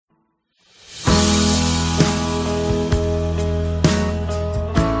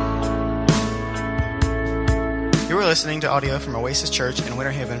listening to audio from Oasis Church in Winter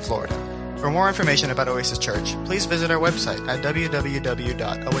Haven, Florida. For more information about Oasis Church, please visit our website at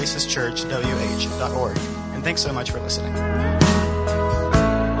www.oasischurchwh.org. And thanks so much for listening.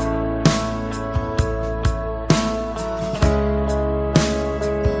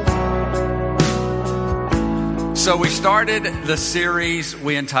 So we started the series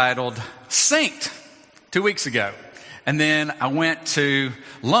we entitled Synced 2 weeks ago. And then I went to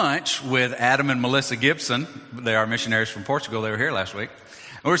lunch with Adam and Melissa Gibson. They are missionaries from Portugal. They were here last week.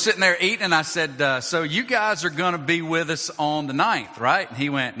 And we were sitting there eating, and I said, so you guys are going to be with us on the 9th, right? And he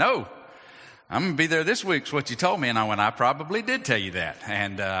went, no, I'm going to be there this week, is what you told me. And I went, I probably did tell you that.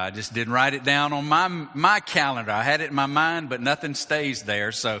 And I just didn't write it down on my calendar. I had it in my mind, but nothing stays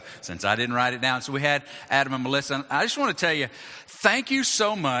there. So since I didn't write it down, so we had Adam and Melissa. And I just want to tell you, thank you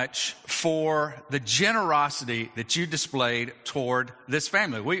so much for the generosity that you displayed toward this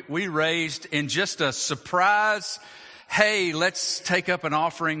family. We raised in just a surprise, hey, let's take up an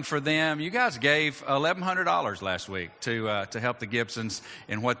offering for them. You guys gave $1,100 last week to help the Gibsons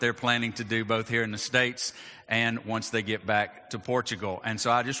in what they're planning to do both here in the States and once they get back to Portugal. And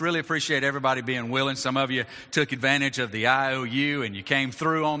so I just really appreciate everybody being willing. Some of you took advantage of the IOU and you came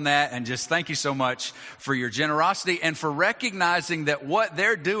through on that. And just thank you so much for your generosity and for recognizing that what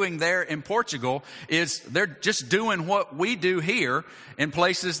they're doing there in Portugal is they're just doing what we do here in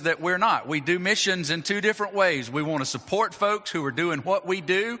places that we're not. We do missions in two different ways. We want to support folks who are doing what we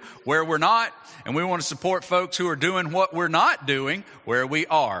do where we're not, and we want to support folks who are doing what we're not doing where we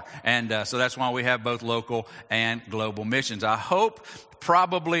are. And so that's why we have both local and global missions. I hope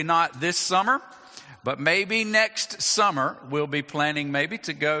probably not this summer, but maybe next summer we'll be planning maybe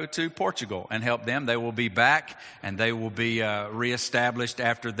to go to Portugal and help them. They will be back and they will be reestablished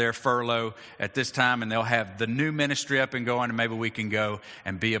after their furlough at this time, and they'll have the new ministry up and going, and maybe we can go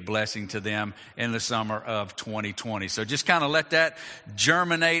and be a blessing to them in the summer of 2020. So just kind of let that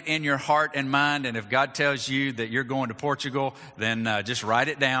germinate in your heart and mind, and if God tells you that you're going to Portugal, then just write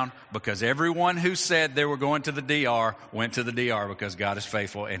it down, because everyone who said they were going to the DR went to the DR, because God is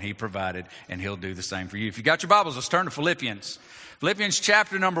faithful and He provided, and He'll do the same for you. If you got your Bibles, let's turn to Philippians. Philippians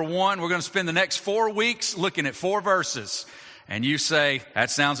chapter number 1. We're going to spend the next 4 weeks looking at 4 verses. And you say, that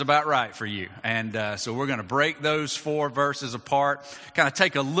sounds about right for you. And so we're going to break those 4 verses apart, kind of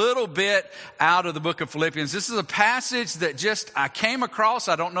take a little bit out of the book of Philippians. This is a passage that just I came across.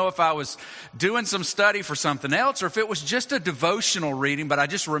 I don't know if I was doing some study for something else or if it was just a devotional reading, but I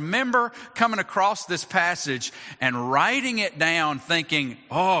just remember coming across this passage and writing it down thinking,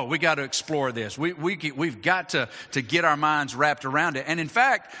 oh, we got to explore this. We've got to get our minds wrapped around it. And in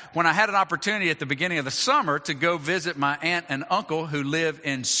fact, when I had an opportunity at the beginning of the summer to go visit my aunt and uncle who live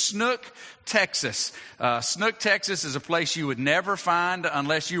in Snook, Texas. Snook, Texas is a place you would never find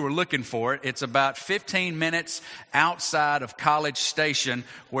unless you were looking for it. It's about 15 minutes outside of College Station,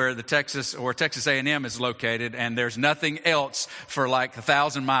 where Texas A&M is located, and there's nothing else for like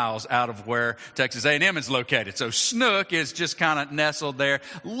 1,000 miles out of where Texas A&M is located. So Snook is just kind of nestled there.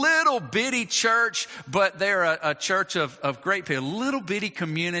 Little bitty church, but they're a church of great people. Little bitty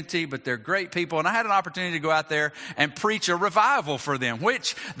community, but they're great people. And I had an opportunity to go out there and preach a revival for them,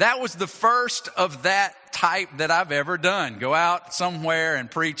 which that was the first of that type that I've ever done. Go out somewhere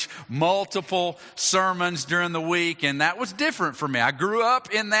and preach multiple sermons during the week, and that was different for me. I grew up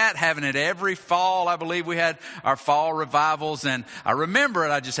in that, having it every fall. I believe we had our fall revivals, and I remember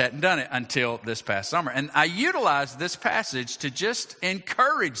it. I just hadn't done it until this past summer. And I utilized this passage to just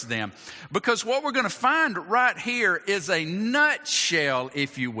encourage them, because what we're going to find right here is a nutshell,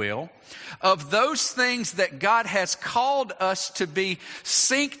 if you will, of those things that God has called us to be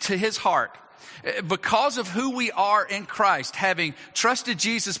synced to His heart. Because of who we are in Christ, having trusted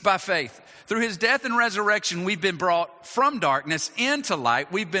Jesus by faith, through His death and resurrection, we've been brought from darkness into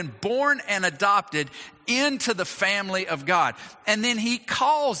light. We've been born and adopted into the family of God. And then He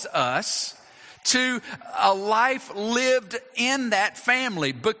calls us to a life lived in that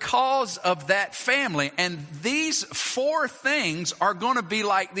family because of that family. And these 4 things are going to be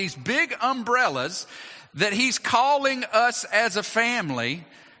like these big umbrellas that He's calling us as a family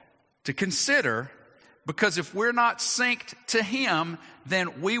to consider, because if we're not synced to Him,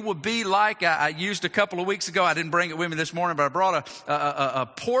 then we will be like, I used a couple of weeks ago, I didn't bring it with me this morning, but I brought a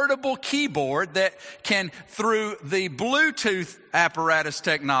portable keyboard that can, through the Bluetooth apparatus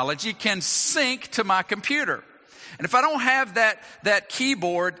technology, can sync to my computer. And if I don't have that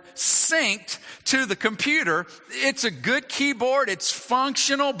keyboard synced to the computer, it's a good keyboard, it's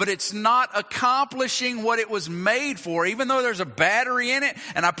functional, but it's not accomplishing what it was made for. Even though there's a battery in it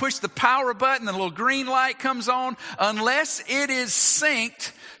and I push the power button, the little green light comes on, unless it is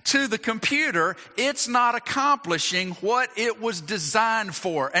synced to the computer, it's not accomplishing what it was designed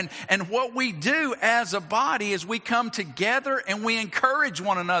for. And what we do as a body is we come together and we encourage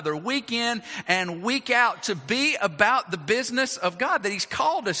one another week in and week out to be about the business of God that He's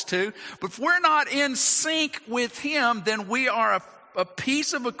called us to. But if we're not in sync with Him, then we are a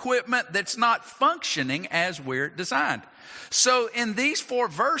piece of equipment that's not functioning as we're designed. So in these 4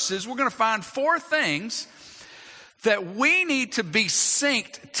 verses, we're going to find 4 things that we need to be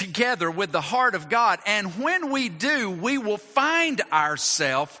synced together with the heart of God. And when we do, we will find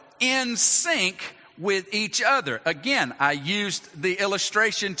ourselves in sync with each other. Again, I used the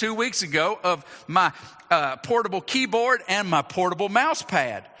illustration 2 weeks ago of my portable keyboard and my portable mouse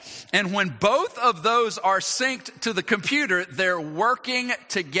pad. And when both of those are synced to the computer, they're working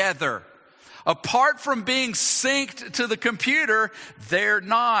together. Apart from being synced to the computer, they're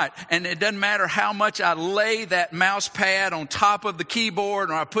not. And it doesn't matter how much I lay that mouse pad on top of the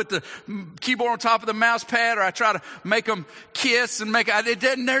keyboard, or I put the keyboard on top of the mouse pad, or I try to make them kiss and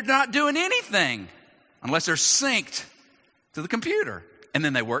they're not doing anything unless they're synced to the computer. And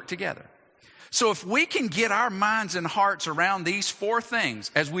then they work together. So if we can get our minds and hearts around these 4 things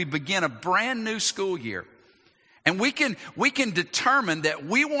as we begin a brand new school year, and we can determine that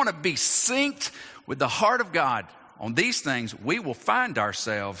we want to be synced with the heart of God on these things, we will find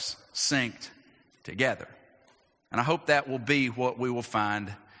ourselves synced together. And I hope that will be what we will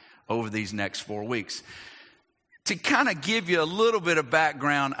find over these next 4 weeks. To kind of give you a little bit of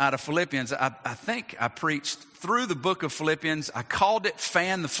background out of Philippians, I think I preached through the book of Philippians. I called it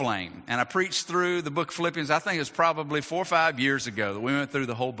Fan the Flame. And I preached through the book of Philippians, I think it was probably 4 or 5 years ago that we went through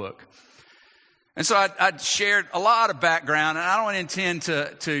the whole book. And so I shared a lot of background, and I don't intend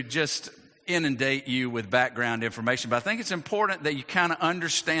to just inundate you with background information, but I think it's important that you kind of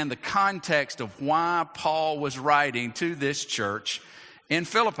understand the context of why Paul was writing to this church in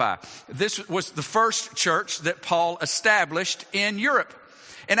Philippi. This was the first church that Paul established in Europe.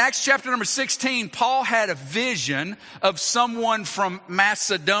 In Acts chapter number 16, Paul had a vision of someone from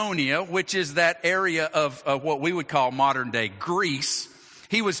Macedonia, which is that area of what we would call modern day Greece.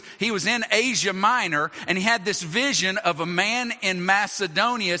 He was in Asia Minor, and he had this vision of a man in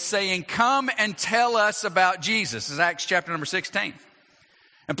Macedonia saying, "Come and tell us about Jesus." This is Acts chapter number 16.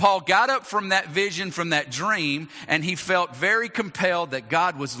 And Paul got up from that vision, from that dream, and he felt very compelled that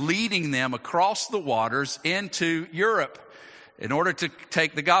God was leading them across the waters into Europe in order to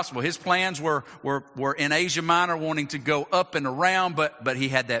take the gospel. His plans were in Asia Minor, wanting to go up and around, but he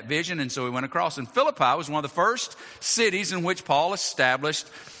had that vision, and so he went across. And Philippi was one of the first cities in which Paul established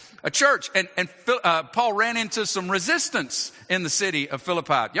a church. And Paul ran into some resistance in the city of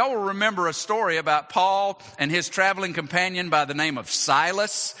Philippi. Y'all will remember a story about Paul and his traveling companion by the name of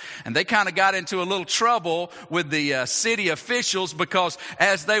Silas. And they kind of got into a little trouble with the city officials because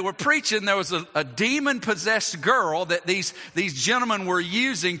as they were preaching, there was a demon-possessed girl that these gentlemen were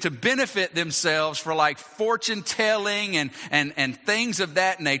using to benefit themselves for like fortune telling and things of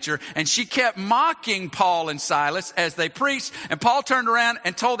that nature. And she kept mocking Paul and Silas as they preached. And Paul turned around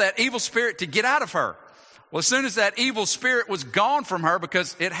and told that evil spirit to get out of her. Well, as soon as that evil spirit was gone from her,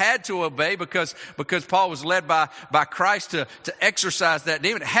 because it had to obey, because Paul was led by Christ to exorcise that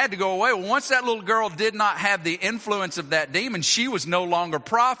demon, it had to go away. Well, once that little girl did not have the influence of that demon, she was no longer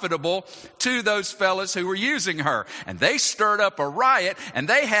profitable to those fellas who were using her. And they stirred up a riot, and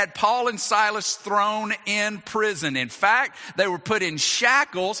they had Paul and Silas thrown in prison. In fact, they were put in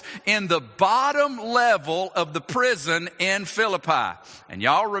shackles in the bottom level of the prison in Philippi. And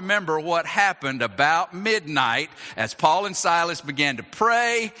y'all remember what happened about midnight as Paul and Silas began to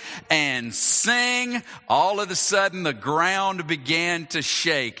pray and sing. All of a sudden, the ground began to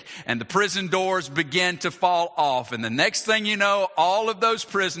shake and the prison doors began to fall off. And the next thing you know, all of those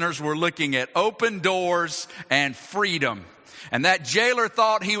prisoners were looking at open doors and freedom. And that jailer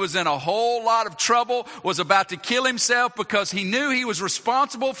thought he was in a whole lot of trouble, was about to kill himself because he knew he was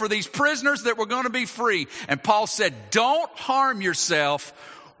responsible for these prisoners that were going to be free. And Paul said, "Don't harm yourself.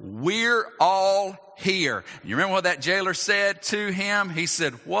 We're all here." You remember what that jailer said to him? He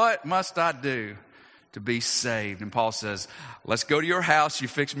said, "What must I do to be saved?" And Paul says, "Let's go to your house. You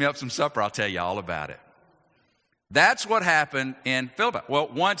fix me up some supper. I'll tell you all about it." That's what happened in Philippi. Well,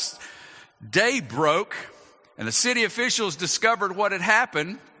 once day broke and the city officials discovered what had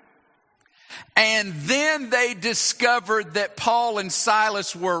happened, and then they discovered that Paul and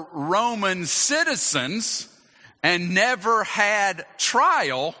Silas were Roman citizens, and never had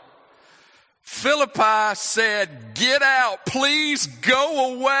trial, Philippi said, "Get out, please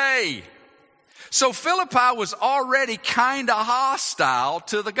go away." So Philippi was already kind of hostile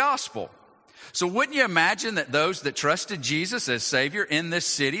to the gospel. So wouldn't you imagine that those that trusted Jesus as Savior in this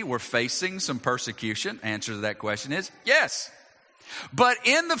city were facing some persecution? Answer to that question is yes. But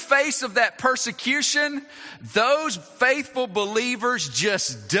in the face of that persecution, those faithful believers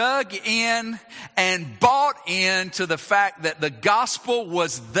just dug in and bought into the fact that the gospel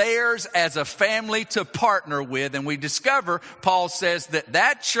was theirs as a family to partner with. And we discover, Paul says,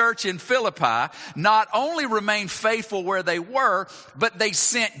 that church in Philippi not only remained faithful where they were, but they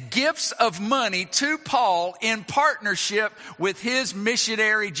sent gifts of money to Paul in partnership with his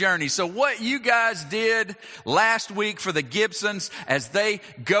missionary journey. So what you guys did last week for the Gibsons, as they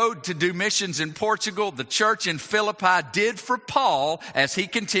go to do missions in Portugal, the church in Philippi did for Paul as he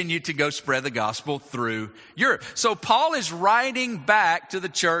continued to go spread the gospel through Europe. So Paul is writing back to the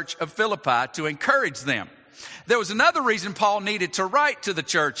church of Philippi to encourage them. There was another reason Paul needed to write to the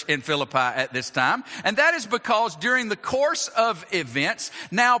church in Philippi at this time, and that is because during the course of events,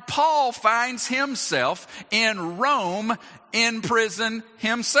 now Paul finds himself in Rome in prison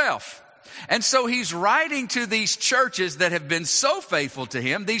himself. And so he's writing to these churches that have been so faithful to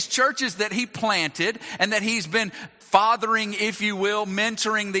him, these churches that he planted and that he's been fathering, if you will,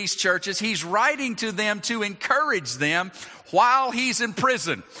 mentoring these churches. He's writing to them to encourage them while he's in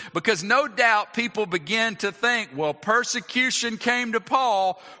prison. Because no doubt people begin to think, well, persecution came to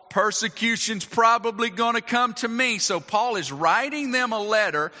Paul, persecution's probably going to come to me. So Paul is writing them a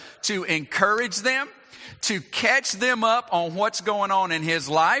letter to encourage them, to catch them up on what's going on in his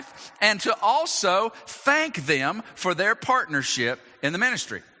life, and to also thank them for their partnership in the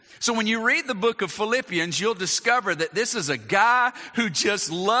ministry. So when you read the book of Philippians, you'll discover that this is a guy who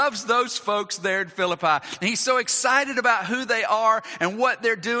just loves those folks there in Philippi. And he's so excited about who they are and what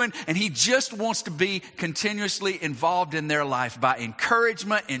they're doing, and he just wants to be continuously involved in their life by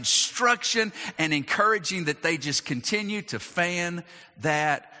encouragement, instruction, and encouraging that they just continue to fan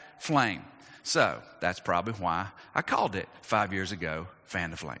that flame. So that's probably why I called it 5 years ago, Fan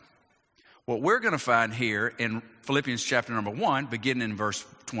the Flame. What we're going to find here in Philippians chapter number 1, beginning in verse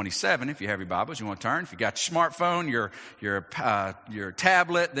 27, if you have your Bibles, you want to turn. If you got your smartphone, your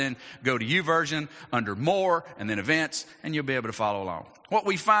tablet, then go to YouVersion under More and then Events, and you'll be able to follow along. What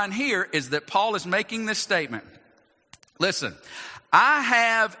we find here is that Paul is making this statement. Listen, I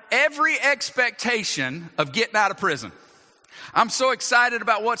have every expectation of getting out of prison. I'm so excited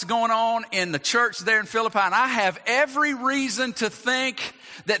about what's going on in the church there in Philippi, and I have every reason to think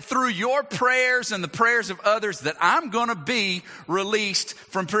that through your prayers and the prayers of others that I'm going to be released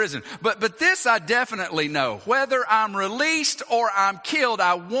from prison. But this I definitely know. Whether I'm released or I'm killed,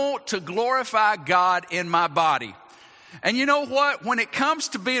 I want to glorify God in my body. And you know what? When it comes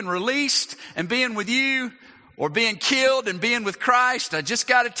to being released and being with you, or being killed and being with Christ, I just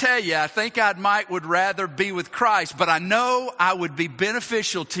got to tell you, I think I would rather be with Christ, but I know I would be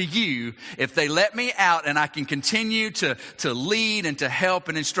beneficial to you if they let me out and I can continue to lead and to help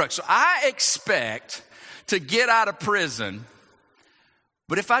and instruct. So I expect to get out of prison,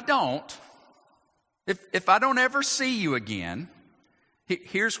 but if I don't, if I don't ever see you again,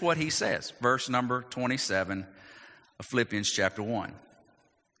 here's what he says, verse number 27 of Philippians chapter 1.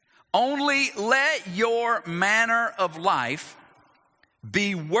 Only let your manner of life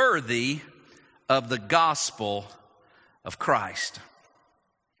be worthy of the gospel of Christ,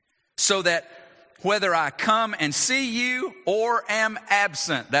 so that whether I come and see you or am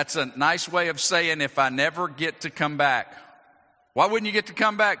absent, that's a nice way of saying if I never get to come back. Why wouldn't you get to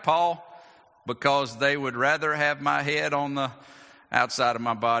come back, Paul? Because they would rather have my head on the outside of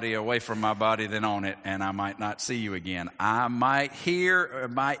my body, away from my body than on it, and I might not see you again. I might hear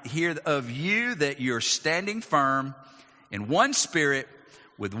of you that you're standing firm in one spirit,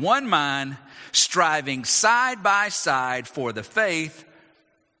 with one mind, striving side by side for the faith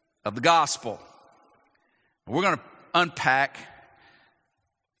of the gospel. We're going to unpack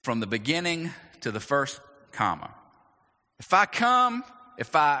from the beginning to the first comma. If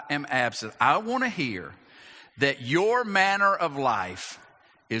I am absent, I want to hear that your manner of life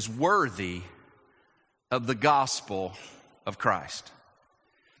is worthy of the gospel of Christ.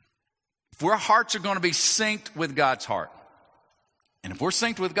 If our hearts are going to be synced with God's heart, and if we're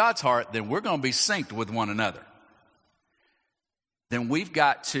synced with God's heart, then we're going to be synced with one another. Then we've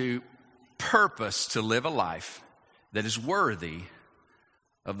got to purpose to live a life that is worthy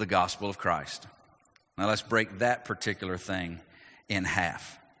of the gospel of Christ. Now let's break that particular thing in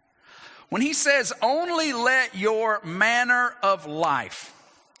half. When he says, only let your manner of life,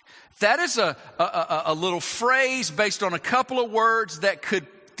 That is a little phrase based on a couple of words that could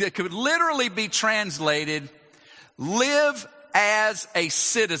literally be translated, live as a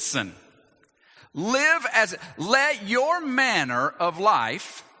citizen. Let your manner of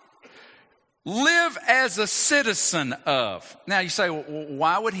life live as a citizen of. Now you say, well,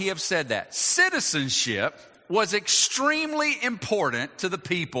 why would he have said that? Citizenship was extremely important to the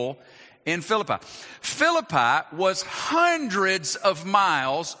people in Philippi. Philippi was hundreds of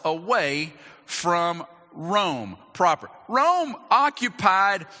miles away from Rome proper. Rome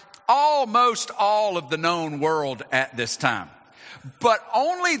occupied almost all of the known world at this time. But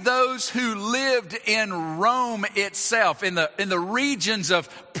only those who lived in Rome itself, in the regions of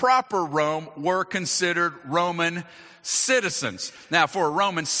proper Rome, were considered Roman citizens. Now, for a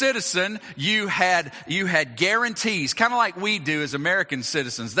Roman citizen, you had guarantees, kind of like we do as American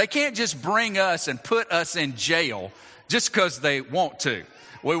citizens. They can't just bring us and put us in jail just because they want to.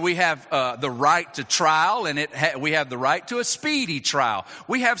 We have the right to trial, and we have the right to a speedy trial.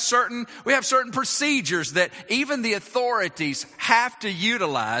 We have certain procedures that even the authorities have to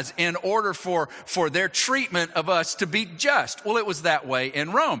utilize in order for their treatment of us to be just. Well, it was that way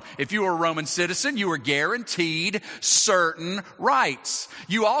in Rome. If you were a Roman citizen, you were guaranteed certain rights.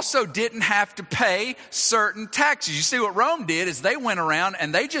 You also didn't have to pay certain taxes. You see, what Rome did is they went around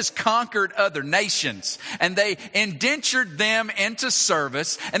and they just conquered other nations, and they indentured them into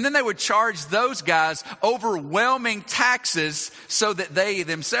service. And then they would charge those guys overwhelming taxes so that they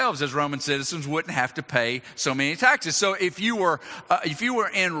themselves as Roman citizens wouldn't have to pay so many taxes. So if you were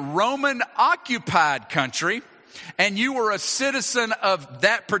in Roman occupied country and you were a citizen of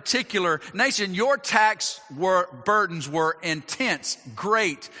that particular nation, your tax burdens were intense,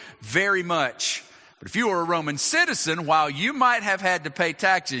 great, very much. But if you were a Roman citizen, while you might have had to pay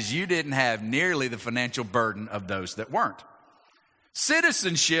taxes, you didn't have nearly the financial burden of those that weren't.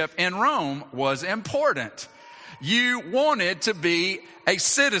 Citizenship in Rome was important. You wanted to be a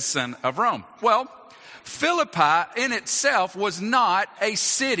citizen of Rome. Well, Philippi in itself was not a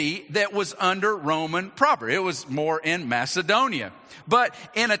city that was under Roman proper. It was more in Macedonia. But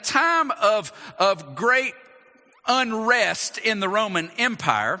in a time of great unrest in the Roman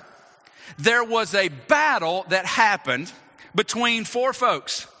Empire, there was a battle that happened between four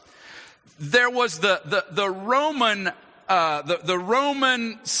folks. There was the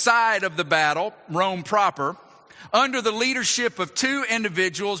Roman side of the battle, Rome proper, under the leadership of two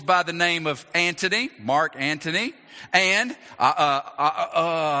individuals by the name of Antony, Mark Antony, and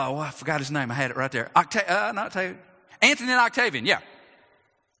I forgot his name. I had it right there. Antony and Octavian. Yeah,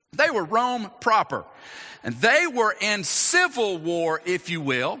 they were Rome proper, and they were in civil war, if you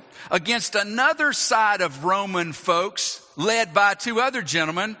will, against another side of Roman folks, led by two other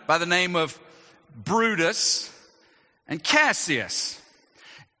gentlemen by the name of Brutus and Cassius.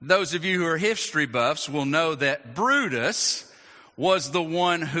 Those of you who are history buffs will know that Brutus was the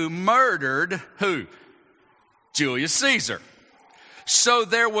one who murdered who? Julius Caesar. So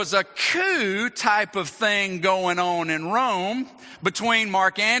there was a coup type of thing going on in Rome between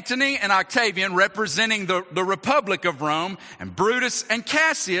Mark Antony and Octavian, representing the Republic of Rome, and Brutus and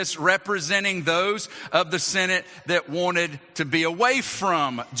Cassius representing those of the Senate that wanted to be away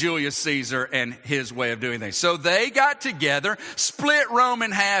from Julius Caesar and his way of doing things. So they got together, split Rome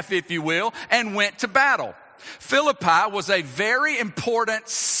in half, if you will, and went to battle. Philippi was a very important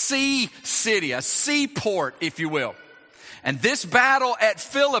sea city, a seaport, if you will. And this battle at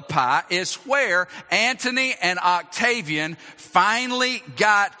Philippi is where Antony and Octavian finally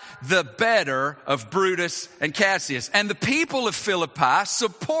got the better of Brutus and Cassius. And the people of Philippi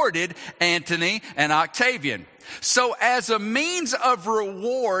supported Antony and Octavian. So as a means of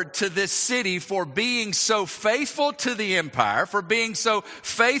reward to this city for being so faithful to the empire, for being so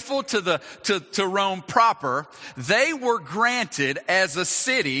faithful to Rome proper, they were granted as a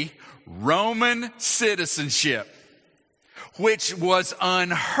city Roman citizenship, which was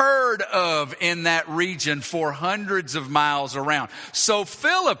unheard of in that region for hundreds of miles around. So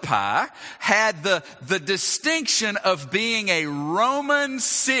Philippi had the distinction of being a Roman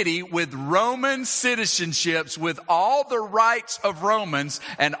city with Roman citizenships, with all the rights of Romans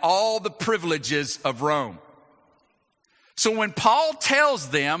and all the privileges of Rome. So when Paul tells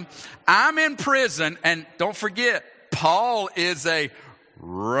them, I'm in prison, and don't forget, Paul is a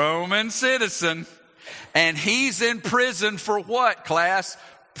Roman citizen, and he's in prison for what, class?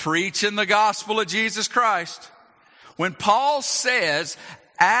 Preaching the gospel of Jesus Christ. When Paul says,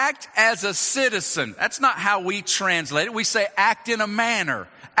 act as a citizen, that's not how we translate it. We say act in a manner.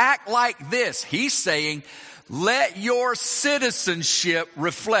 Act like this. He's saying, let your citizenship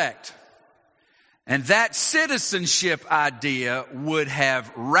reflect. And that citizenship idea would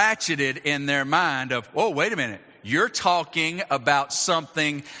have ratcheted in their mind of, oh, wait a minute. You're talking about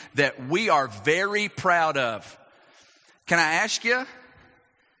something that we are very proud of. Can I ask you,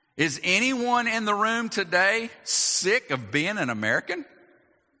 is anyone in the room today sick of being an American?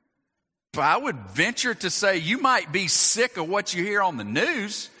 I would venture to say you might be sick of what you hear on the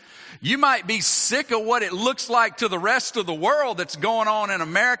news. You might be sick of what it looks like to the rest of the world that's going on in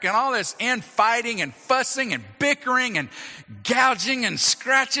America, and all this infighting and fussing and bickering and gouging and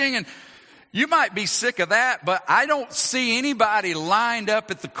scratching. And you might be sick of that, but I don't see anybody lined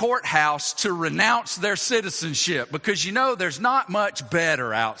up at the courthouse to renounce their citizenship, because there's not much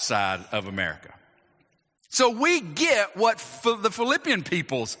better outside of America. So we get what the Philippian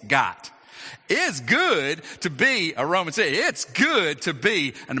peoples got. It's good to be a Roman citizen. It's good to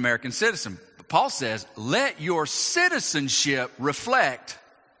be an American citizen. But Paul says, let your citizenship reflect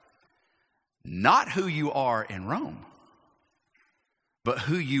not who you are in Rome, but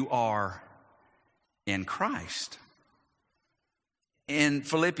who you are in Christ. In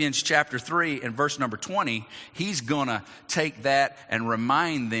Philippians chapter 3 and verse number 20, he's going to take that and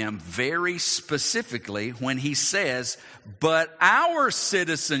remind them very specifically when he says, but our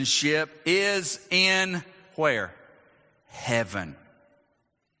citizenship is in where? Heaven.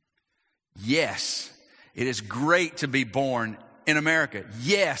 Yes, it is great to be born in America.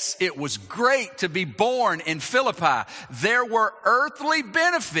 Yes, it was great to be born in Philippi. There were earthly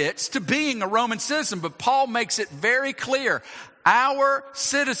benefits to being a Roman citizen, but Paul makes it very clear. Our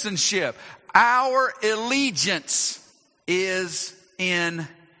citizenship, our allegiance is in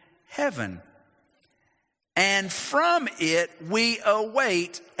heaven. And from it we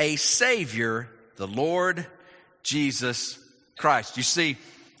await a Savior, the Lord Jesus Christ. You see,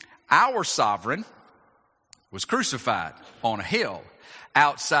 our sovereign was crucified on a hill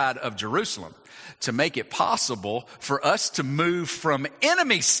outside of Jerusalem to make it possible for us to move from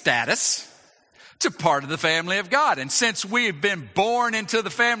enemy status to part of the family of God. And since we have been born into the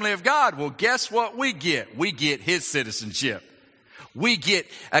family of God, well, guess what we get? We get His citizenship. We get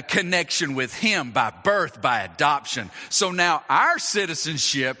a connection with Him by birth, by adoption. So now our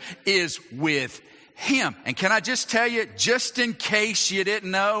citizenship is with Him. And can I just tell you, just in case you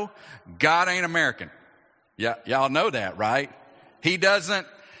didn't know, God ain't American. Yeah, y'all know that, right? He doesn't,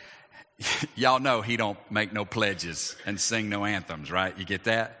 y'all know He don't make no pledges and sing no anthems, right? You get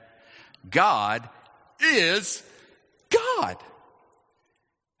that? God is God.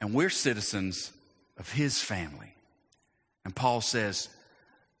 And we're citizens of His family. And Paul says,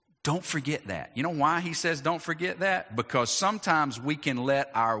 don't forget that. You know why he says don't forget that? Because sometimes we can let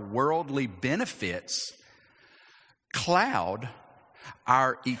our worldly benefits cloud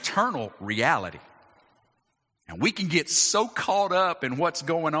our eternal reality. And we can get so caught up in what's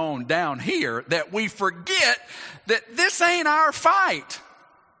going on down here that we forget that this ain't our fight.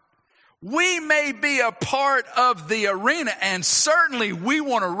 We may be a part of the arena, and certainly we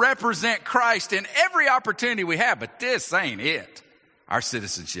want to represent Christ in every opportunity we have, but this ain't it. Our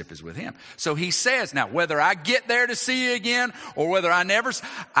citizenship is with Him. So he says, now, whether I get there to see you again or whether I never,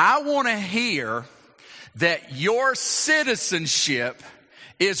 I want to hear that your citizenship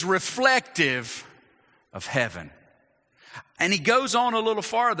is reflective of heaven. And he goes on a little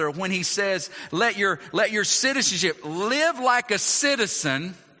farther when he says, let your citizenship live like a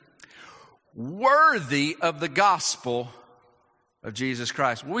citizen worthy of the gospel of Jesus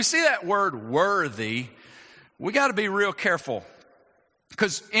Christ. When we see that word worthy, we got to be real careful.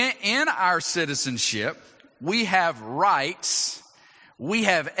 Because in our citizenship, we have rights, we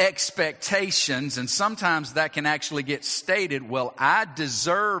have expectations, and sometimes that can actually get stated, well, I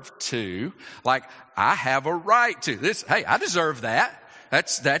deserve to, like I have a right to this. Hey, I deserve that.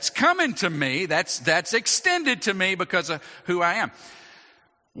 That's coming to me. That's extended to me because of who I am.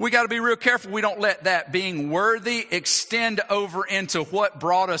 We got to be real careful we don't let that being worthy extend over into what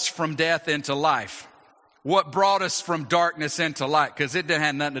brought us from death into life. What brought us from darkness into light, because it didn't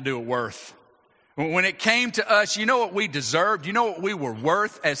have nothing to do with worth. When it came to us, you know what we deserved? You know what we were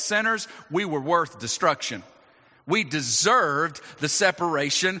worth as sinners? We were worth destruction. We deserved the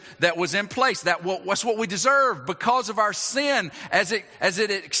separation that was in place. That's what we deserved because of our sin as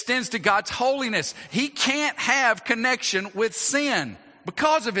it extends to God's holiness. He can't have connection with sin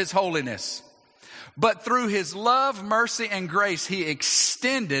because of His holiness. But through his love, mercy, and grace, he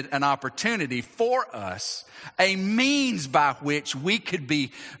extended an opportunity for us, a means by which we could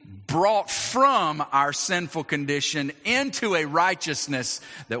be brought from our sinful condition into a righteousness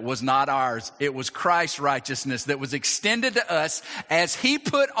that was not ours. It was Christ's righteousness that was extended to us. As he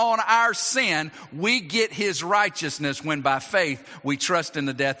put on our sin, we get his righteousness when by faith we trust in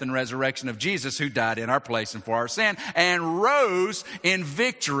the death and resurrection of Jesus, who died in our place and for our sin and rose in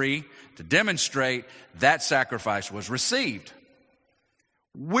victory to demonstrate that sacrifice was received.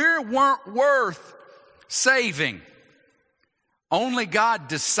 We weren't worth saving. Only God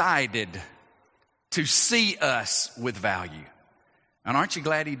decided to see us with value. And aren't you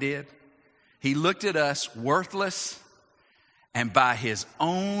glad he did? He looked at us worthless, and by his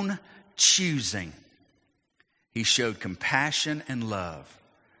own choosing, he showed compassion and love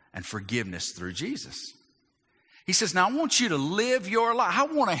and forgiveness through Jesus. He says, now I want you to live your life. I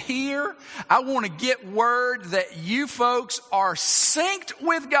want to get word that you folks are synced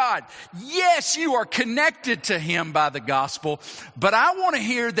with God. Yes, you are connected to him by the gospel, but I want to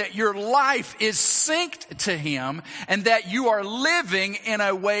hear that your life is synced to him and that you are living in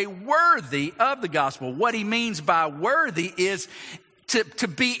a way worthy of the gospel. What he means by worthy is to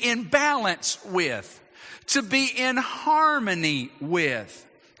be in balance with, to be in harmony with.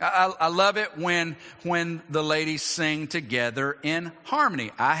 I love it when the ladies sing together in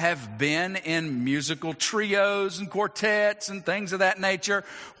harmony. I have been in musical trios and quartets and things of that nature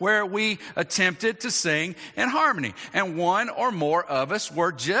where we attempted to sing in harmony. And one or more of us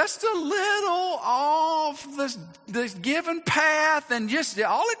were just a little off the given path, and just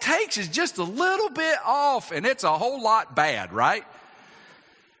all it takes is just a little bit off, and it's a whole lot bad, right?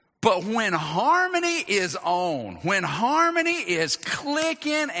 But when harmony is on, when harmony is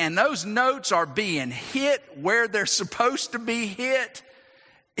clicking and those notes are being hit where they're supposed to be hit,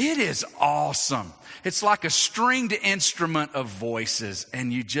 it is awesome. It's like a stringed instrument of voices.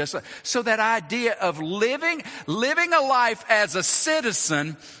 And so that idea of living a life as a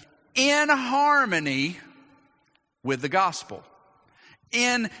citizen in harmony with the gospel,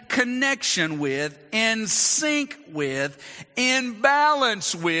 in connection with, in sync with, in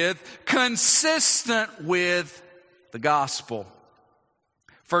balance with, consistent with the gospel.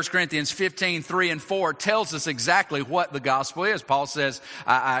 1 Corinthians 15, 3 and 4 tells us exactly what the gospel is. Paul says,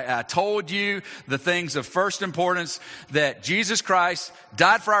 I told you the things of first importance, that Jesus Christ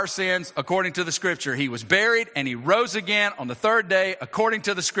died for our sins according to the scripture. He was buried and he rose again on the third day according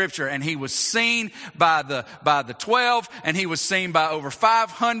to the scripture. And he was seen by the 12, and he was seen by over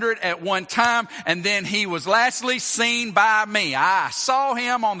 500 at one time. And then he was lastly seen by me. I saw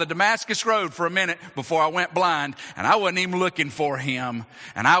him on the Damascus Road for a minute before I went blind, and I wasn't even looking for him.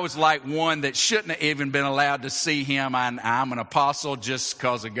 And I was like one that shouldn't have even been allowed to see him. I'm an apostle just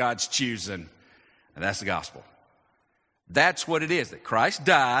because of God's choosing. And that's the gospel. That's what it is, that Christ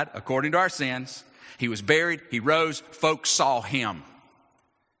died according to our sins. He was buried. He rose. Folks saw him.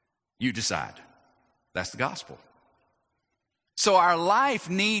 You decide. That's the gospel. So our life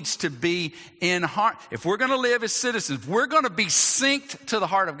needs to be in heart. If we're going to live as citizens, if we're going to be synced to the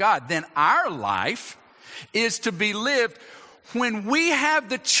heart of God, then our life is to be lived when we have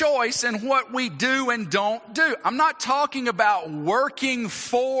the choice in what we do and don't do. I'm not talking about working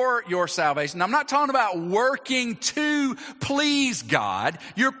for your salvation. I'm not talking about working to please God.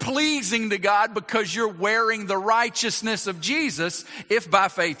 You're pleasing to God because you're wearing the righteousness of Jesus if by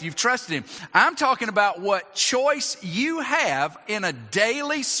faith you've trusted him. I'm talking about what choice you have in a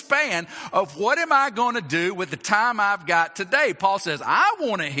daily span of what am I going to do with the time I've got today. Paul says, I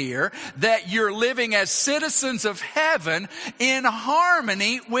want to hear that you're living as citizens of heaven in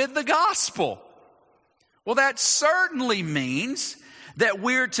harmony with the gospel. Well, that certainly means that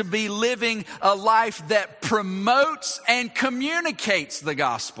we're to be living a life that promotes and communicates the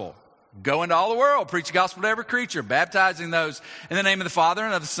gospel. Go into all the world, preach the gospel to every creature, baptizing those in the name of the Father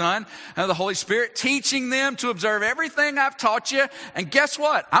and of the Son and of the Holy Spirit, teaching them to observe everything I've taught you. And guess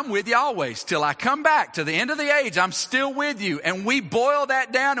what? I'm with you always till I come back to the end of the age. I'm still with you. And we boil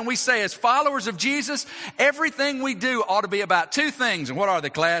that down and we say, as followers of Jesus, everything we do ought to be about two things. And what are they,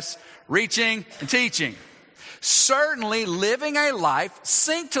 class? Reaching and teaching. Certainly living a life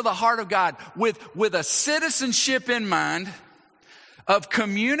synced to the heart of God with a citizenship in mind of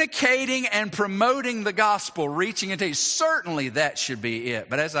communicating and promoting the gospel, reaching and teaching. Certainly that should be it.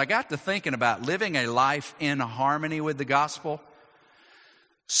 But as I got to thinking about living a life in harmony with the gospel,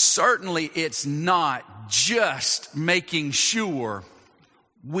 certainly it's not just making sure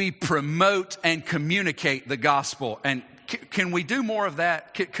we promote and communicate the gospel. And can we do more of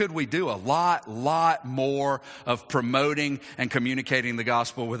that? Could we do a lot more of promoting and communicating the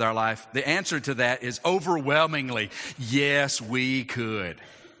gospel with our life? The answer to that is overwhelmingly, yes, we could.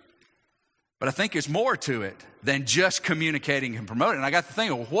 But I think there's more to it than just communicating and promoting. And I got to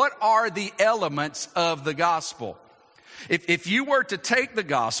think, what are the elements of the gospel? If you were to take the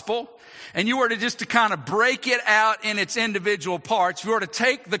gospel and you were to kind of break it out in its individual parts, if you were to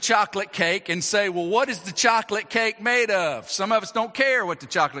take the chocolate cake and say, well, what is the chocolate cake made of? Some of us don't care what the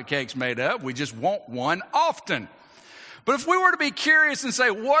chocolate cake's made of. We just want one often. But if we were to be curious and say,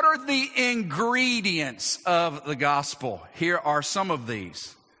 what are the ingredients of the gospel? Here are some of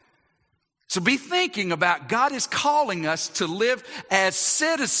these. So be thinking about God is calling us to live as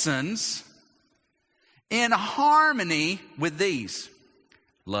citizens in harmony with these: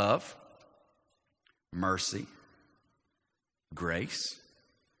 love, mercy, grace.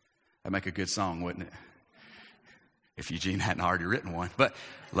 That'd make a good song, wouldn't it? If Eugene hadn't already written one. But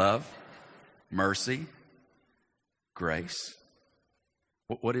love, mercy, grace.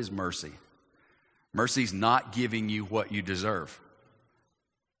 What is mercy? Mercy's not giving you what you deserve.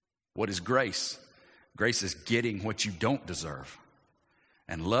 What is grace? Grace is getting what you don't deserve.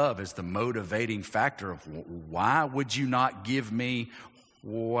 And love is the motivating factor of why would you not give me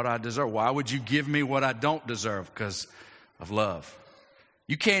what I deserve? Why would you give me what I don't deserve? Because of love.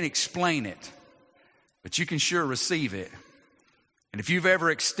 You can't explain it, but you can sure receive it. And if you've ever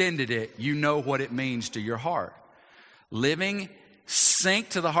extended it, you know what it means to your heart. Living synced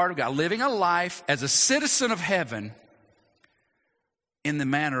to the heart of God, living a life as a citizen of heaven in the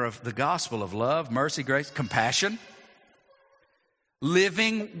manner of the gospel of love, mercy, grace, compassion.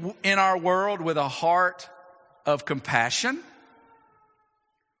 Living in our world with a heart of compassion.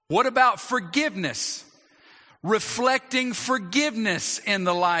 What about forgiveness? Reflecting forgiveness in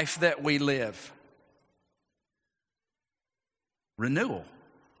the life that we live. Renewal.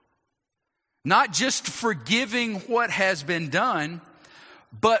 Not just forgiving what has been done,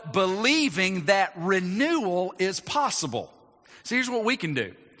 but believing that renewal is possible. So here's what we can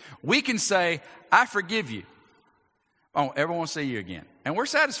do. We can say, I forgive you. I don't ever want to see you again. And we're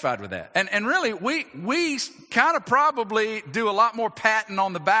satisfied with that. And really, we kind of probably do a lot more patting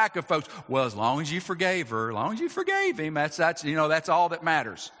on the back of folks. Well, as long as you forgave her, as long as you forgave him, that's all that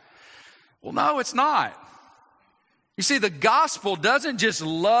matters. Well, no, it's not. You see, the gospel doesn't just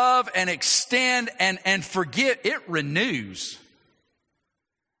love and extend and forgive. It renews.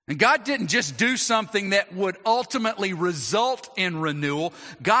 And God didn't just do something that would ultimately result in renewal.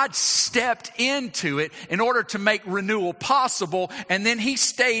 God stepped into it in order to make renewal possible, and then He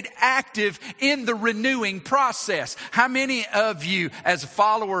stayed active in the renewing process. How many of you, as a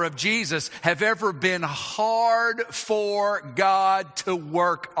follower of Jesus, have ever been hard for God to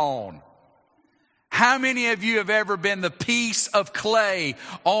work on? How many of you have ever been the piece of clay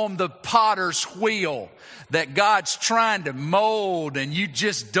on the potter's wheel that God's trying to mold and you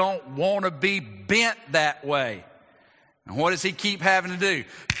just don't want to be bent that way? And what does He keep having to do?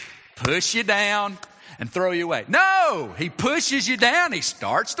 Push you down and throw you away. No, He pushes you down. He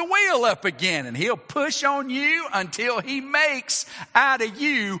starts the wheel up again, and He'll push on you until He makes out of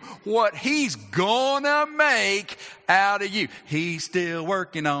you what He's gonna make out of you. He's still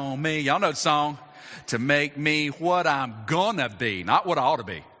working on me. Y'all know the song. To make me what I'm gonna be, not what I ought to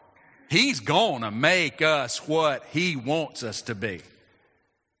be. He's gonna make us what He wants us to be.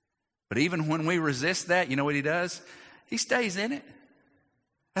 But even when we resist that, you know what He does? He stays in it.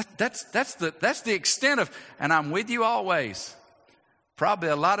 That's the extent of, and I'm with you always. Probably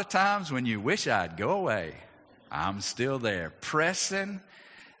a lot of times when you wish I'd go away, I'm still there, pressing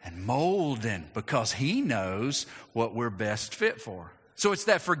and molding, because He knows what we're best fit for. So it's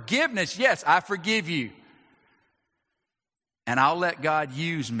that forgiveness. Yes, I forgive you. And I'll let God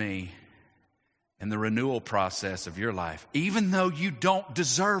use me in the renewal process of your life. Even though you don't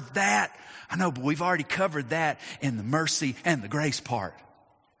deserve that. I know, but we've already covered that in the mercy and the grace part.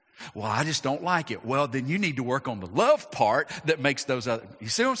 Well, I just don't like it. Well, then you need to work on the love part that makes those other. You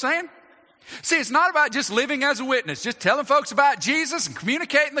see what I'm saying? See, it's not about just living as a witness, just telling folks about Jesus and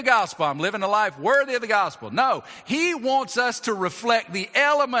communicating the gospel. I'm living a life worthy of the gospel. No, He wants us to reflect the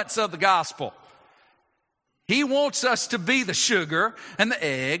elements of the gospel. He wants us to be the sugar and the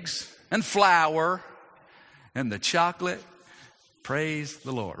eggs and flour and the chocolate. Praise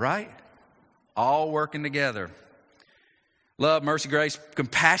the Lord, right? All working together. Love, mercy, grace,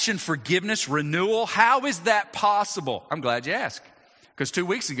 compassion, forgiveness, renewal. How is that possible? I'm glad you asked. Because 2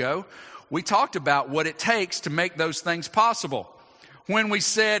 weeks ago, we talked about what it takes to make those things possible. When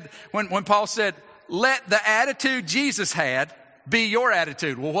Paul said, let the attitude Jesus had be your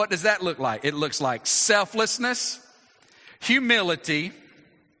attitude. Well, what does that look like? It looks like selflessness. humility,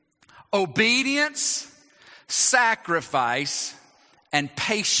 obedience, sacrifice, and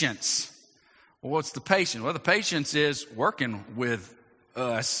patience. Well, what's the patience? Well, the patience is working with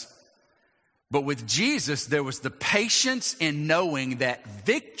us. But with Jesus, there was the patience in knowing that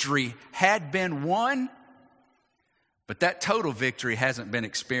victory had been won, but that total victory hasn't been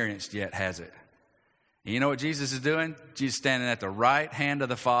experienced yet, has it? And you know what Jesus is doing? Jesus is standing at the right hand of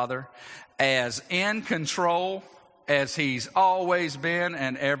the Father, as in control as he's always been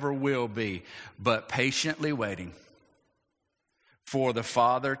and ever will be, but patiently waiting for the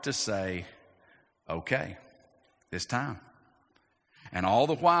Father to say, okay, it's time. And all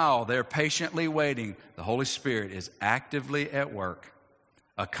the while they're patiently waiting, the Holy Spirit is actively at work,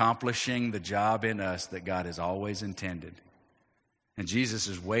 accomplishing the job in us that God has always intended. And Jesus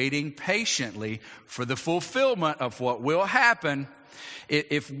is waiting patiently for the fulfillment of what will happen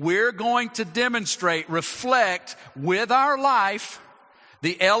if we're going to demonstrate, reflect with our life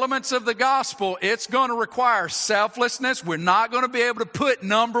the elements of the gospel. It's going to require selflessness. We're not going to be able to put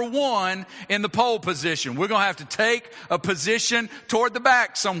number one in the pole position. We're going to have to take a position toward the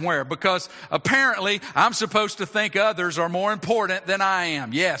back somewhere, because apparently I'm supposed to think others are more important than I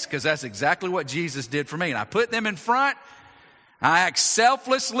am. Yes, because that's exactly what Jesus did for me. And I put them in front. I act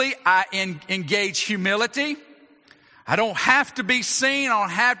selflessly. I engage humility. I don't have to be seen. I don't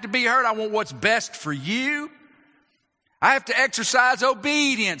have to be heard. I want what's best for you. I have to exercise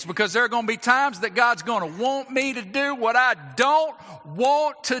obedience, because there are going to be times that God's going to want me to do what I don't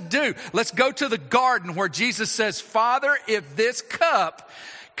want to do. Let's go to the garden where Jesus says, Father, if this cup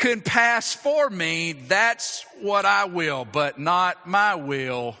can pass for me, that's what I will, but not my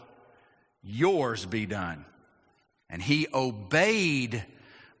will, yours be done. And he obeyed,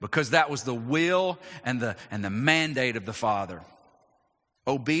 because that was the will and the mandate of the Father.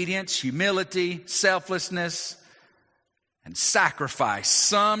 Obedience, humility, selflessness, and sacrifice.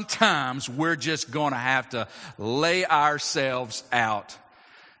 Sometimes we're just going to have to lay ourselves out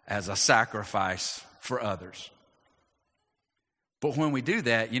as a sacrifice for others. But when we do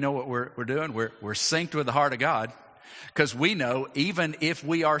that, you know what we're doing? We're synced with the heart of God, because we know even if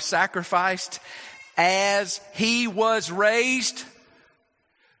we are sacrificed as he was raised,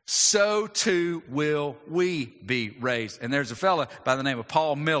 so too will we be raised. And there's a fella by the name of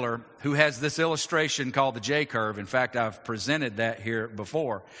Paul Miller who has this illustration called the J-curve. In fact, I've presented that here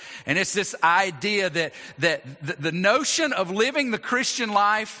before. And it's this idea that the notion of living the Christian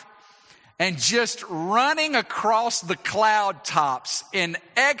life and just running across the cloud tops in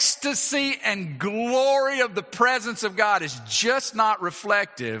ecstasy and glory of the presence of God is just not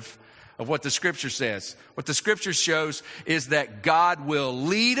reflective of what the Scripture says. What the Scripture shows is that God will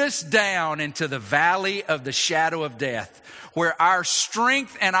lead us down into the valley of the shadow of death, where our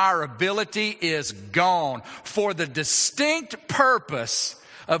strength and our ability is gone, for the distinct purpose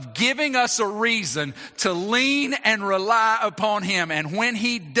of giving us a reason to lean and rely upon him. And when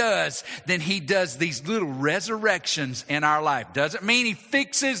he does, then he does these little resurrections in our life. Doesn't mean he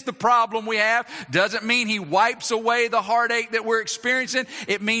fixes the problem we have. Doesn't mean he wipes away the heartache that we're experiencing.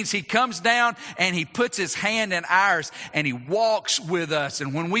 It means he comes down and he puts his hand in ours and he walks with us.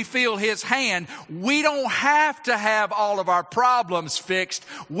 And when we feel his hand, we don't have to have all of our problems fixed.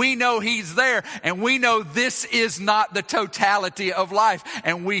 We know he's there, and we know this is not the totality of life.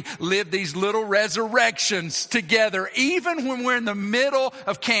 And we live these little resurrections together, even when we're in the middle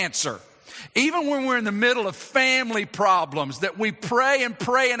of cancer, even when we're in the middle of family problems that we pray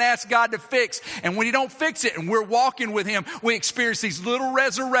and ask God to fix. And when he don't fix it and we're walking with him, we experience these little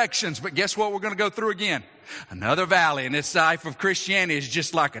resurrections. But guess what? We're going to go through again. Another valley. And this life of Christianity is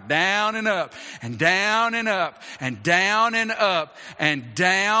just like a down and up and down and up and down and up and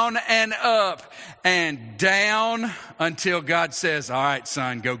down and up and down until God says, all right,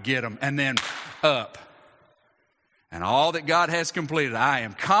 son, go get them. And then up. And all that God has completed, I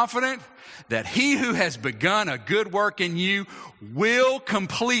am confident that he who has begun a good work in you will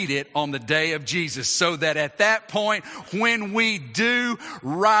complete it on the day of Jesus, so that at that point, when we do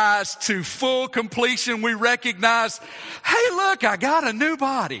rise to full completion, we recognize, hey, look, I got a new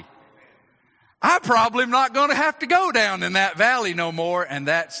body. I probably am not going to have to go down in that valley no more. And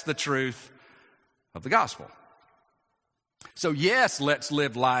that's the truth of the gospel. So yes, let's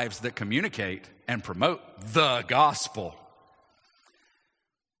live lives that communicate and promote the gospel.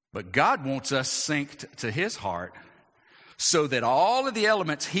 But God wants us synced to his heart, so that all of the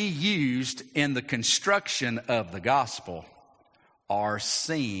elements he used in the construction of the gospel are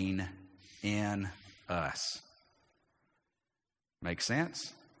seen in us. Make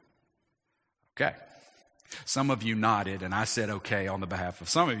sense? Okay. Some of you nodded, and I said okay on the behalf of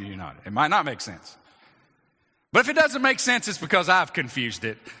some of you nodded. It might not make sense. But if it doesn't make sense, it's because I've confused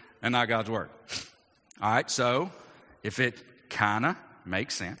it and not God's word. All right, so if it kind of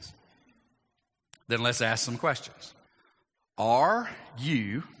makes sense, then let's ask some questions. Are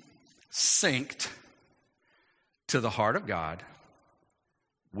you synced to the heart of God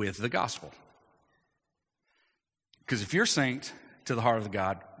with the gospel? Because if you're synced to the heart of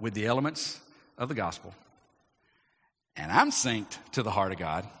God with the elements of the gospel, and I'm synced to the heart of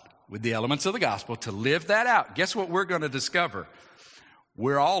God with the elements of the gospel to live that out, guess what we're going to discover?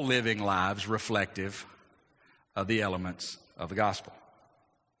 We're all living lives reflective of the elements of the gospel.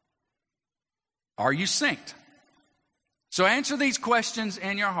 Are you synced? So answer these questions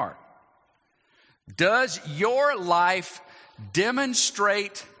in your heart. Does your life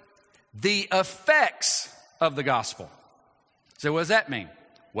demonstrate the effects of the gospel? So what does that mean?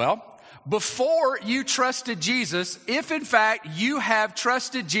 Well, before you trusted Jesus, if in fact you have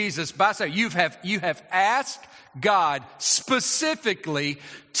trusted Jesus, by saying you have asked God specifically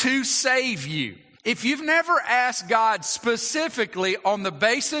to save you. If you've never asked God specifically on the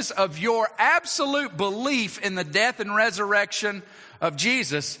basis of your absolute belief in the death and resurrection of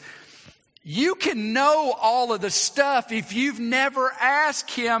Jesus, you can know all of the stuff. If you've never asked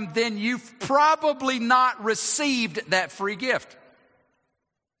Him, then you've probably not received that free gift.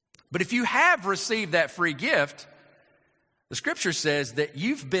 But if you have received that free gift, the scripture says that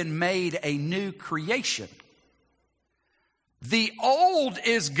you've been made a new creation. The old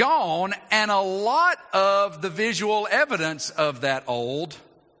is gone, and a lot of the visual evidence of that old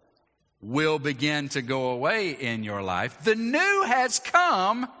will begin to go away in your life. The new has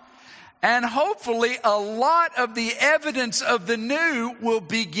come, and hopefully a lot of the evidence of the new will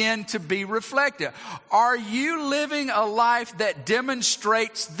begin to be reflected. Are you living a life that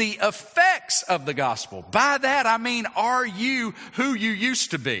demonstrates the effects of the gospel? By that I mean, are you who you used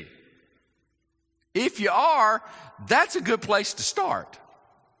to be? If you are, that's a good place to start.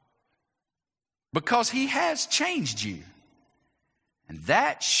 Because He has changed you. And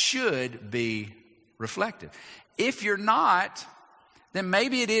that should be reflective. If you're not, then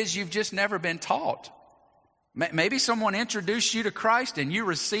maybe it is you've just never been taught. Maybe someone introduced you to Christ and you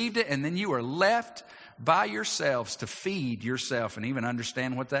received it, and then you are left by yourselves to feed yourself and even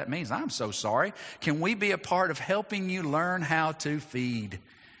understand what that means. I'm so sorry. Can we be a part of helping you learn how to feed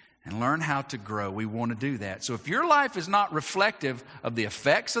and learn how to grow? We want to do that. So if your life is not reflective of the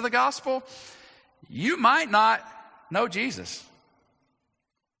effects of the gospel, you might not know Jesus.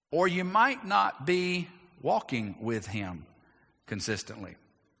 Or you might not be walking with Him consistently.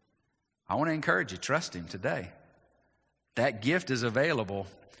 I want to encourage you, trust Him today. That gift is available.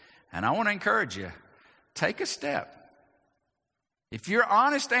 And I want to encourage you, take a step. If your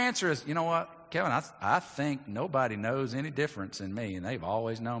honest answer is, you know what, Kevin, I think nobody knows any difference in me, and they've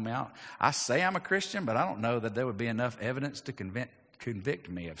always known me. I say I'm a Christian, but I don't know that there would be enough evidence to convict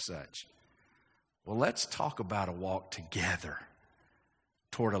me of such. Well, let's talk about a walk together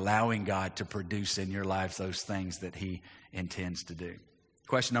toward allowing God to produce in your life those things that He intends to do.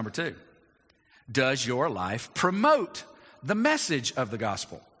 Question number 2. Does your life promote the message of the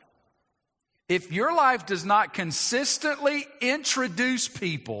gospel? If your life does not consistently introduce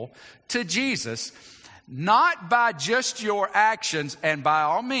people to Jesus, not by just your actions, and by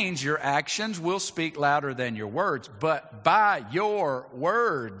all means your actions will speak louder than your words, but by your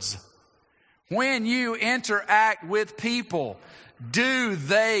words. When you interact with people, do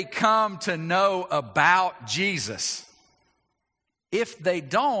they come to know about Jesus? If they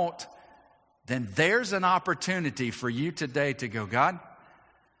don't, then there's an opportunity for you today to go, God,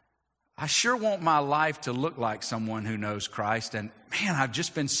 I sure want my life to look like someone who knows Christ. And man, I've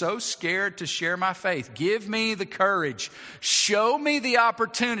just been so scared to share my faith. Give me the courage. Show me the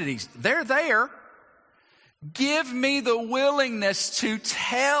opportunities. They're there. Give me the willingness to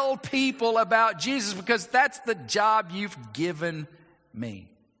tell people about Jesus, because that's the job you've given me.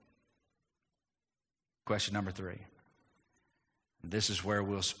 Question number 3. This is where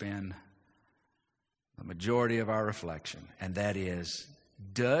we'll spend the majority of our reflection, and that is,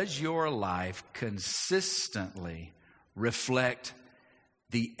 does your life consistently reflect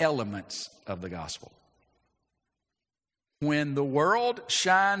the elements of the gospel? When the world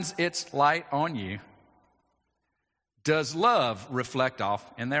shines its light on you, does love reflect off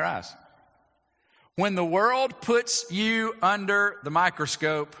in their eyes? When the world puts you under the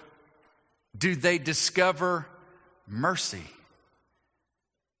microscope, do they discover mercy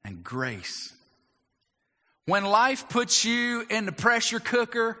and grace? When life puts you in the pressure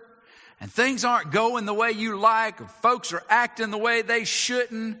cooker and things aren't going the way you like, or folks are acting the way they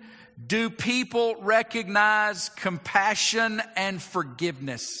shouldn't, do people recognize compassion and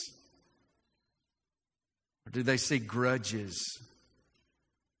forgiveness? Or do they see grudges?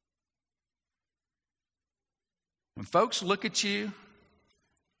 When folks look at you,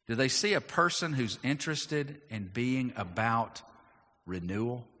 do they see a person who's interested in being about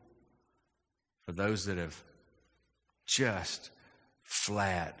renewal? For those that have just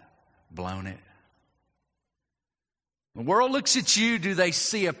flat blown it. When the world looks at you, do they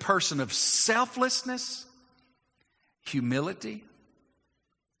see a person of selflessness, humility,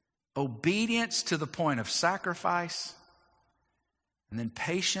 obedience to the point of sacrifice, and then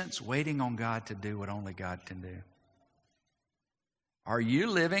patience, waiting on God to do what only God can do? Are you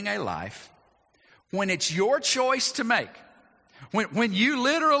living a life when it's your choice to make? When you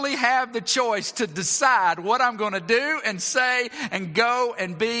literally have the choice to decide what I'm going to do and say and go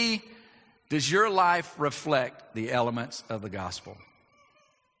and be, does your life reflect the elements of the gospel?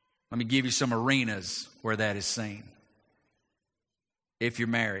 Let me give you some arenas where that is seen. If you're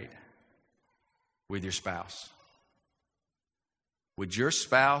married with your spouse, would your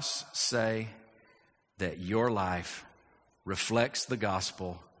spouse say that your life reflects the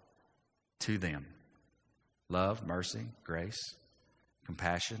gospel to them? Love, mercy, grace,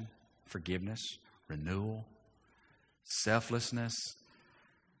 compassion, forgiveness, renewal, selflessness,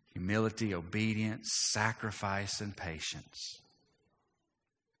 humility, obedience, sacrifice, and patience.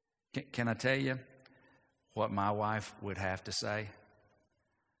 Can I tell you what my wife would have to say?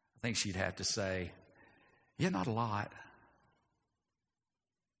 I think she'd have to say, yeah, not a lot.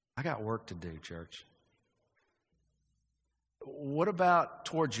 I got work to do, church. What about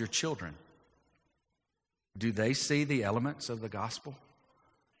towards your children? Do they see the elements of the gospel?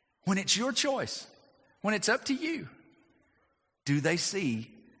 When it's your choice, when it's up to you, do they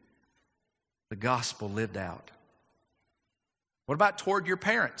see the gospel lived out? What about toward your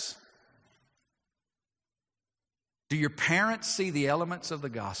parents? Do your parents see the elements of the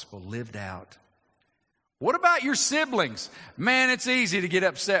gospel lived out? What about your siblings? Man, it's easy to get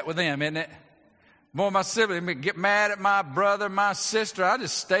upset with them, isn't it? Boy, my siblings get mad at my brother, my sister. I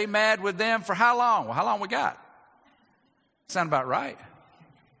just stay mad with them for how long? Well, how long we got? Sound about right.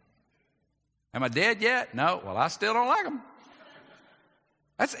 Am I dead yet? No. Well, I still don't like them.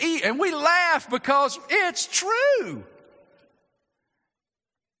 That's easy. And we laugh because it's true.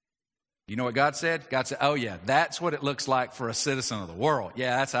 You know what God said? God said, oh yeah, that's what it looks like for a citizen of the world.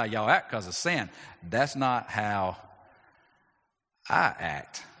 Yeah, that's how y'all act because of sin. That's not how I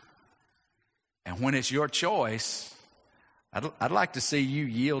act. And when it's your choice, I'd like to see you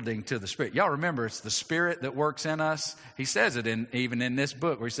yielding to the Spirit. Y'all remember, it's the Spirit that works in us. He says it even in this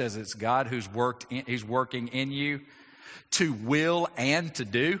book where he says it's God He's working in you to will and to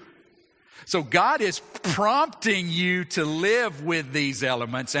do. So God is prompting you to live with these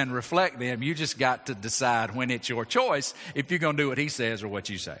elements and reflect them. You just got to decide when it's your choice if you're going to do what he says or what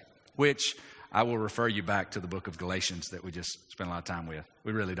you say, which I will refer you back to the book of Galatians that we just spent a lot of time with.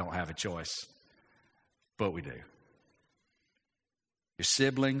 We really don't have a choice, but we do. Your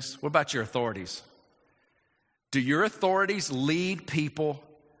siblings, what about your authorities? Do your authorities lead people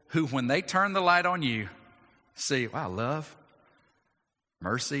who, when they turn the light on you, see, wow, love,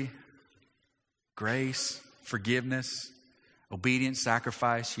 mercy, grace, forgiveness, obedience,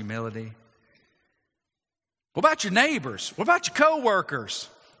 sacrifice, humility? What about your neighbors? What about your coworkers?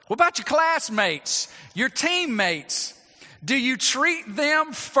 What about your classmates, your teammates? Do you treat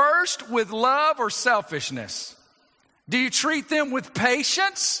them first with love or selfishness? Do you treat them with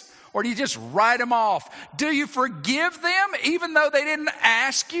patience or do you just write them off? Do you forgive them even though they didn't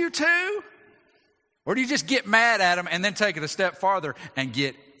ask you to? Or do you just get mad at them and then take it a step farther and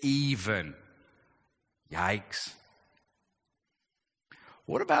get even? Yikes.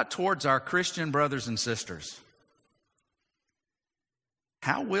 What about towards our Christian brothers and sisters?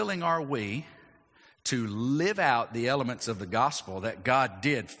 How willing are we to live out the elements of the gospel that God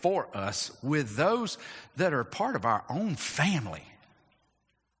did for us with those that are part of our own family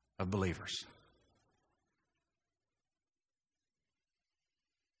of believers?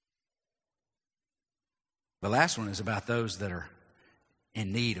 The last one is about those that are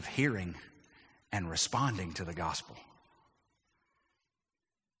in need of hearing and responding to the gospel.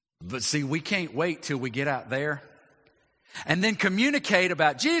 But see, we can't wait till we get out there and then communicate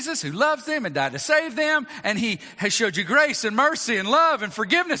about Jesus who loves them and died to save them. And he has showed you grace and mercy and love and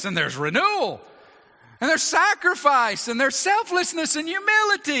forgiveness. And there's renewal. And there's sacrifice. And there's selflessness and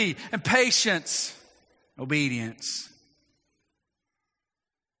humility and patience, obedience.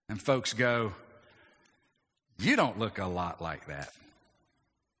 And folks go, you don't look a lot like that.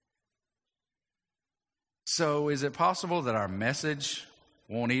 So is it possible that our message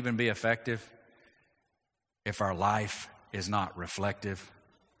won't even be effective if our life is not reflective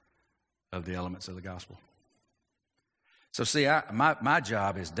of the elements of the gospel? So see, my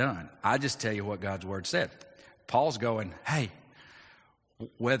job is done. I just tell you what God's word said. Paul's going, hey,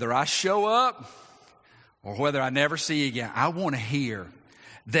 whether I show up or whether I never see you again, I want to hear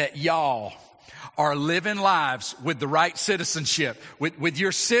that y'all are living lives with the right citizenship, with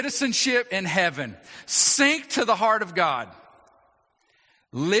your citizenship in heaven, synced to the heart of God,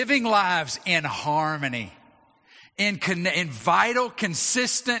 living lives in harmony, in vital,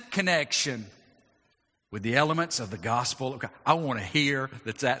 consistent connection with the elements of the gospel of God. I want to hear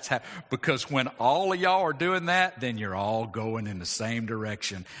that's happening, because when all of y'all are doing that, then you're all going in the same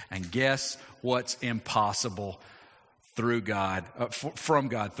direction. And guess what's impossible through God, from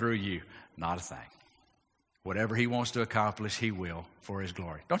God through you? Not a thing. Whatever He wants to accomplish, He will for His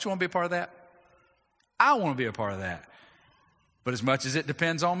glory. Don't you want to be a part of that? I want to be a part of that. But as much as it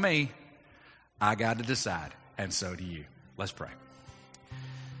depends on me, I got to decide, and so do you. Let's pray.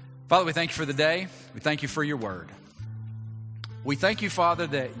 Father, we thank you for the day. We thank you for your word. We thank you, Father,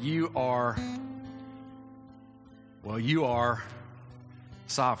 that you are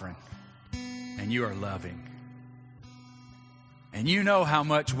sovereign, and you are loving. And you know how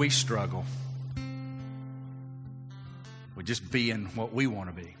much we struggle with just being what we want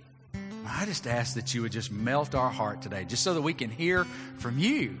to be. I just ask that you would just melt our heart today, just so that we can hear from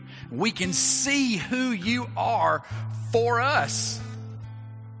you. We can see who you are for us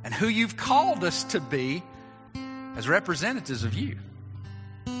and who you've called us to be as representatives of you.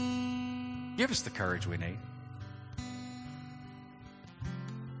 Give us the courage we need.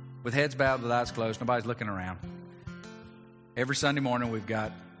 With heads bowed, with eyes closed, nobody's looking around. Every Sunday morning, we've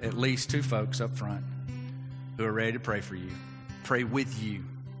got at least 2 folks up front who are ready to pray for you, pray with you.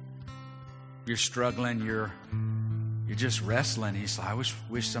 You're struggling, you're just wrestling. He's like, I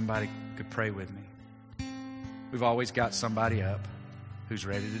wish somebody could pray with me. We've always got somebody up who's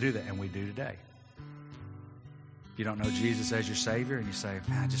ready to do that, and we do today. If you don't know Jesus as your Savior, and you say,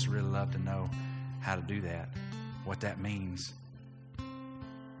 man, I just really love to know how to do that, what that means.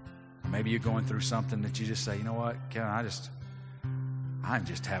 Or maybe you're going through something that you just say, you know what, Kevin, I'm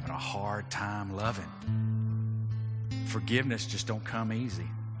just having a hard time loving. Forgiveness just don't come easy.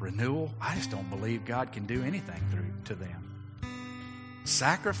 Renewal, I just don't believe God can do anything to them.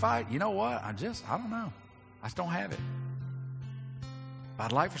 Sacrifice, you know what? I don't know. I just don't have it. But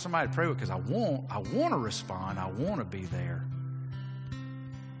I'd like for somebody to pray with, because I want to respond. I want to be there.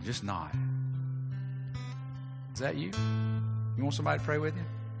 I'm just not. Is that you? You want somebody to pray with you?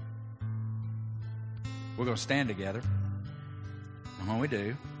 We're going to stand together. And when we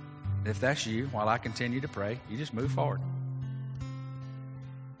do, if that's you, while I continue to pray, you just move forward.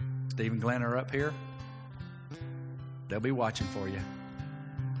 Steve and Glenn are up here. They'll be watching for you.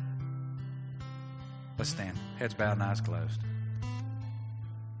 Let's stand. Heads bowed and eyes closed.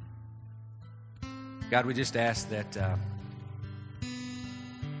 God, we just ask that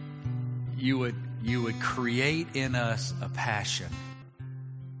you would create in us a passion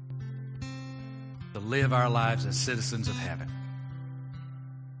to live our lives as citizens of heaven.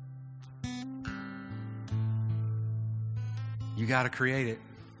 You got to create it.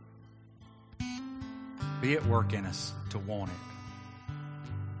 Be at work in us to want it.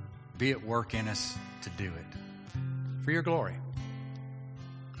 Be at work in us to do it for your glory.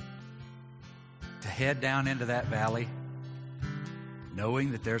 To head down into that valley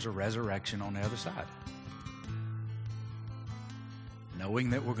knowing that there's a resurrection on the other side. Knowing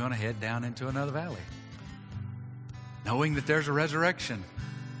that we're going to head down into another valley. Knowing that there's a resurrection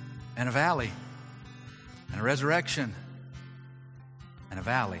and a valley and a resurrection and a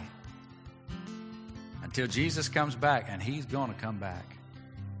valley. Until Jesus comes back, and He's going to come back.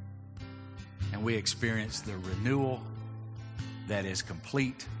 And we experience the renewal that is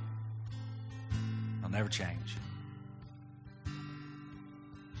complete. It'll never change.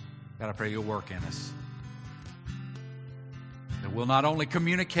 God, I pray you'll work in us. That we'll not only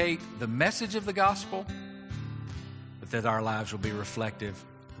communicate the message of the gospel, but that our lives will be reflective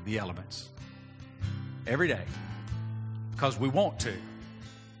of the elements every day. Because we want to.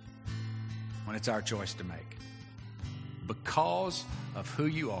 When it's our choice to make. Because of who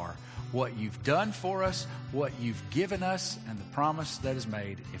you are, what you've done for us, what you've given us, and the promise that is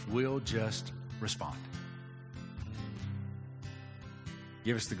made, if we'll just respond.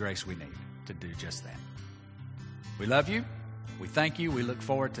 Give us the grace we need to do just that. We love you. We thank you. We look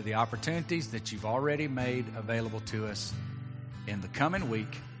forward to the opportunities that you've already made available to us in the coming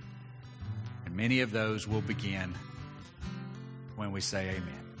week. And many of those will begin when we say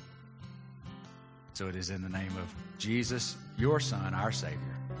amen. So it is in the name of Jesus, your Son, our Savior,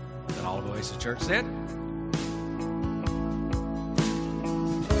 that all of Oasis Church said.